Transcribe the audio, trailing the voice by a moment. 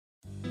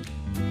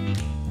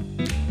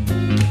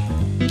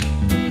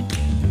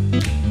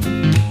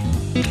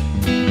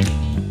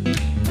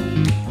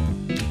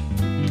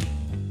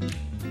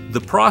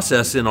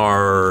process in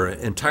our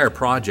entire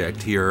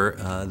project here,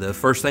 the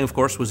first thing, of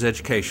course, was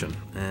education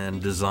and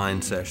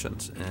design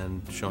sessions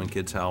and showing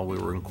kids how we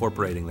were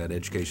incorporating that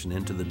education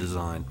into the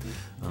design.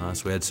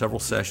 So we had several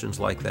sessions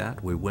like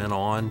that. We went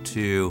on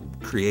to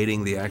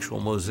creating the actual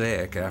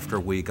mosaic after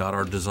we got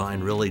our design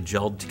really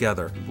gelled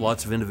together.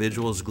 Lots of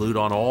individuals glued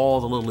on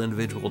all the little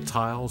individual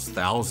tiles,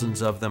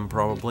 thousands of them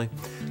probably.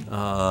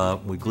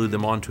 We glued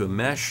them onto a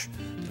mesh.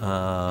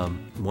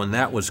 When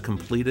that was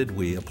completed,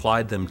 we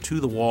applied them to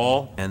the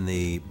wall, and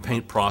the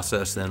paint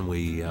process, then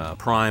we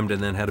primed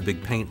and then had a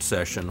big paint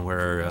session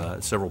where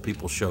several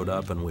people showed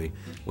up and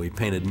we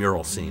painted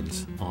mural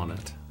scenes on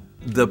it.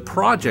 The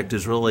project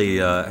is really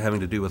having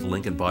to do with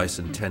Lincoln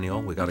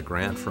Bicentennial. We got a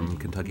grant from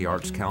Kentucky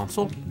Arts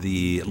Council.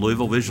 The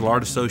Louisville Visual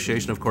Art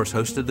Association, of course,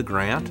 hosted the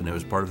grant, and it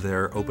was part of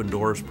their Open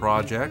Doors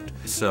project.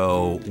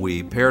 So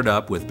we paired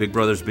up with Big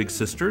Brothers Big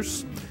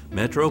Sisters,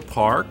 Metro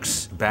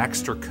Parks,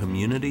 Baxter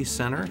Community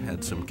Center,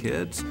 had some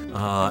kids,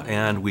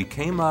 and we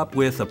came up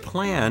with a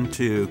plan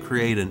to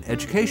create an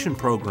education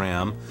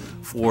program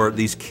for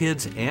these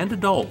kids and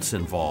adults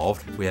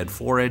involved. We had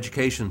 4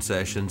 education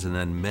sessions and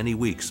then many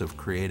weeks of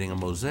creating a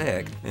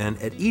mosaic. And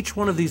at each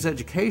one of these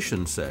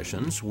education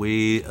sessions,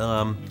 we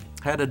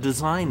had a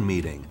design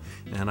meeting.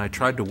 And I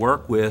tried to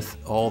work with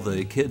all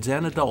the kids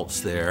and adults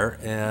there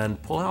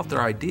and pull out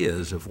their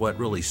ideas of what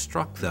really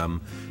struck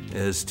them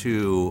as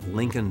to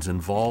Lincoln's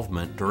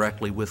involvement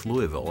directly with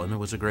Louisville. And there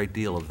was a great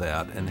deal of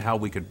that and how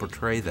we could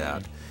portray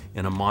that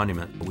in a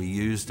monument. We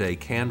used a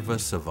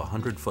canvas of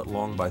 100-foot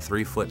long by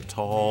 3-foot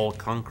tall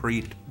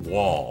concrete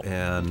wall.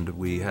 And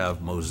we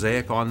have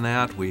mosaic on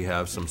that. We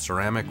have some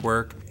ceramic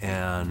work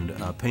and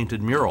a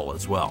painted mural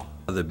as well.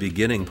 The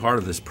beginning part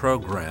of this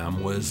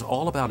program was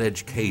all about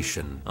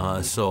education.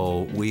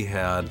 So we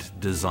had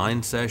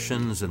design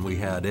sessions and we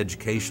had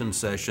education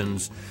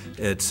sessions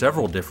at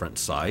several different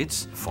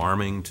sites.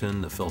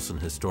 Farmington, the Filson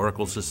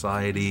Historical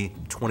Society,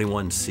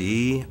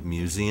 21C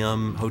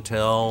Museum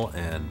Hotel,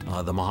 and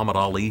the Muhammad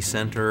Ali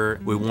Center.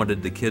 We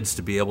wanted the kids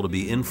to be able to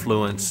be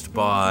influenced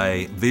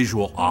by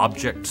visual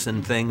objects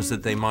and things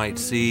that they might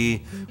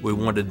see. We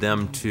wanted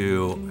them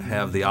to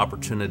have the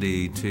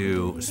opportunity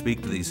to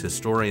speak to these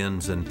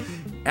historians, and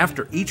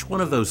after each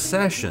one of those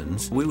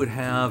sessions, we would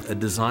have a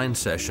design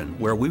session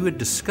where we would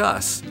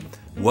discuss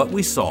what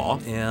we saw,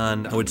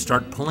 and I would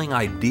start pulling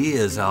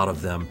ideas out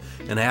of them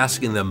and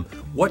asking them,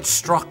 what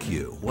struck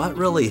you? What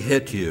really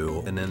hit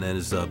you? And then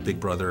as a big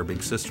brother or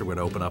big sister would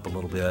open up a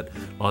little bit,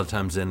 a lot of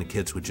times then the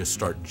kids would just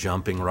start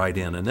jumping right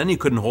in, and then you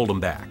couldn't hold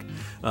them back.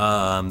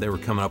 They were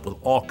coming up with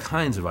all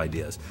kinds of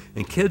ideas.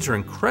 And kids are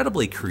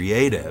incredibly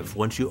creative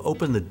once you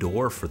open the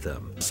door for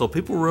them. So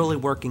people were really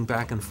working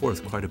back and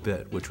forth quite a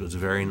bit, which was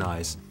very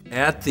nice.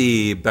 At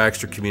the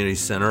Baxter Community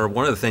Center,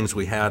 one of the things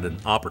we had an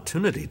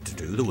opportunity to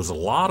do, there was a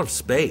lot of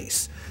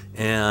space,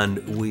 and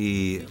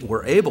we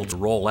were able to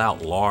roll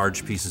out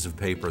large pieces of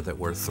paper that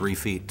were 3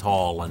 feet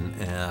tall,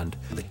 and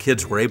the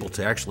kids were able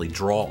to actually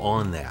draw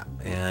on that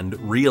and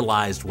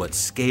realized what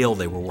scale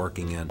they were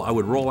working in. I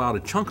would roll out a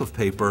chunk of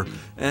paper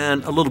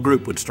and a little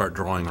group would start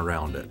drawing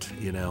around it,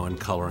 and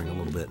coloring a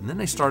little bit. And then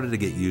they started to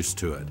get used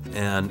to it.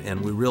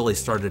 And we really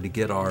started to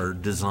get our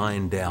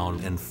design down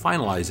and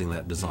finalizing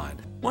that design.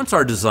 Once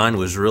our design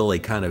was really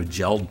kind of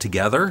gelled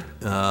together,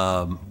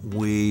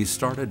 we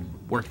started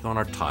working on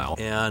our tile.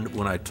 And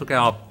when I took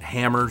out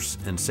hammers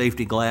and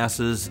safety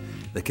glasses,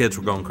 the kids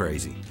were going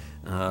crazy.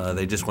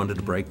 They just wanted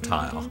to break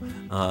tile.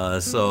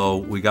 So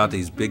we got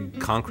these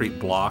big concrete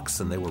blocks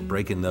and they were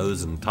breaking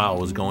those and tile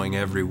was going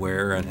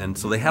everywhere. And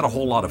so they had a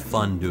whole lot of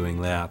fun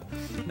doing that.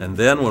 And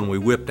then when we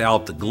whipped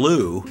out the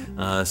glue,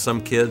 some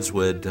kids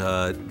would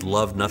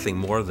love nothing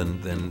more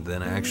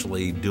than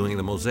actually doing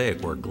the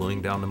mosaic work,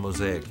 gluing down the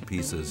mosaic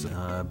pieces.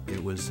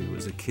 It was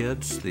the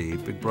kids, the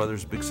Big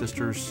Brothers, Big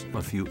Sisters,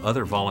 a few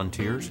other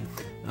volunteers.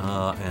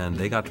 And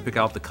they got to pick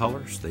out the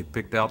colors. They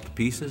picked out the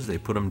pieces. They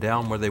put them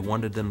down where they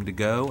wanted them to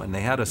go. And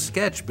they had a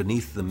sketch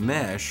beneath the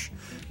mesh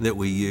that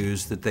we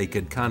used that they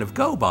could kind of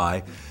go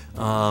by.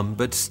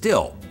 But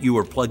still, you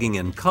were plugging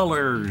in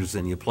colors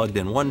and you plugged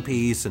in one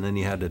piece and then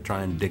you had to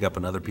try and dig up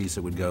another piece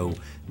that would go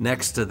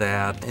next to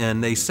that.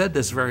 And they said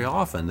this very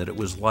often, that it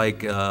was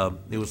like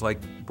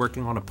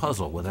working on a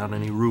puzzle without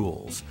any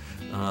rules.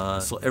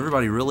 So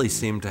everybody really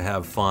seemed to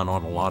have fun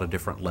on a lot of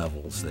different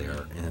levels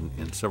there and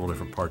in several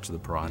different parts of the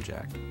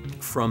project.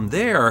 From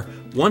there,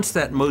 once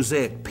that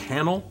mosaic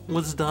panel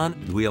was done,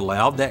 we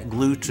allowed that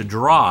glue to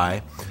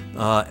dry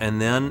and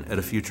then at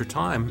a future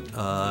time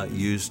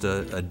used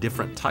a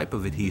different type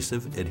of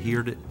adhesive,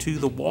 adhered it to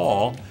the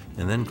wall,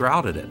 and then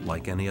grouted it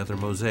like any other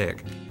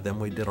mosaic. Then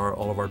we did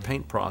all of our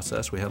paint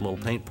process. We had a little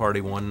paint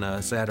party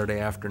one Saturday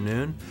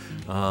afternoon.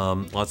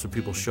 Lots of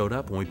people showed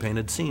up and we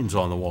painted scenes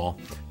on the wall,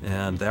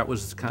 and that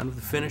was kind of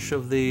the finish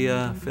of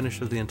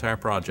the entire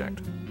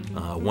project.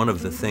 One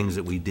of the things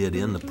that we did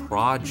in the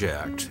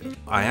project,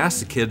 I asked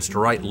the kids to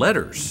write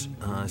letters.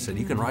 I said,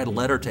 you can write a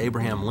letter to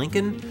Abraham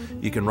Lincoln,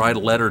 you can write a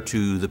letter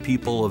to the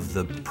people of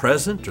the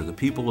present or the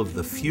people of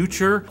the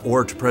future,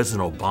 or to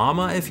President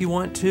Obama if you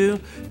want to,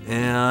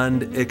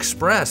 and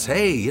express,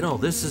 hey,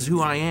 this is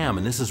who I am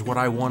and this is what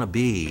I want to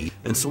be.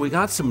 And so we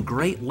got some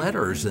great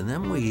letters, and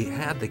then we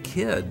had the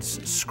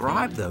kids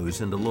scribe those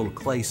into little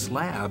clay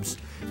slabs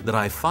that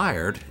I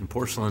fired in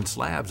porcelain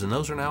slabs, and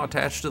those are now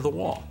attached to the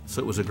wall.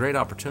 So it was a great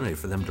opportunity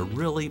for them to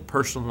really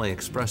personally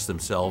express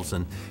themselves,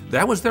 and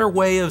that was their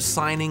way of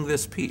signing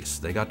this piece.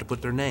 They got to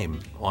put their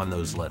name on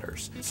those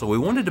letters. So we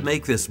wanted to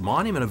make this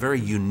monument a very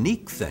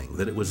unique thing,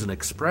 that it was an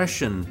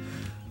expression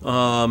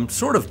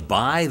sort of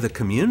by the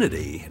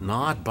community,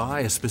 not by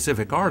a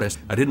specific artist.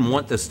 I didn't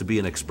want this to be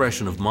an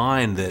expression of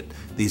mine that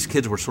these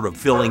kids were sort of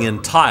filling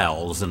in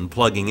tiles and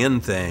plugging in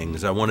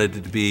things. I wanted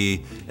it to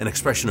be an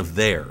expression of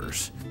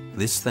theirs.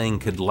 This thing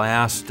could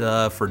last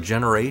for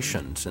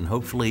generations, and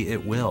hopefully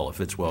it will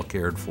if it's well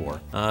cared for.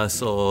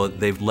 So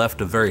they've left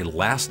a very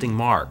lasting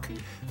mark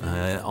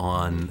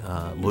on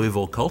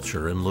Louisville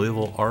culture and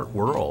Louisville art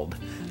world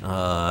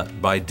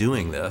by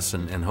doing this,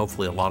 and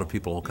hopefully a lot of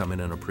people will come in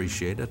and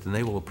appreciate it, and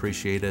they will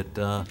appreciate it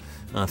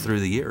through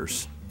the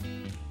years.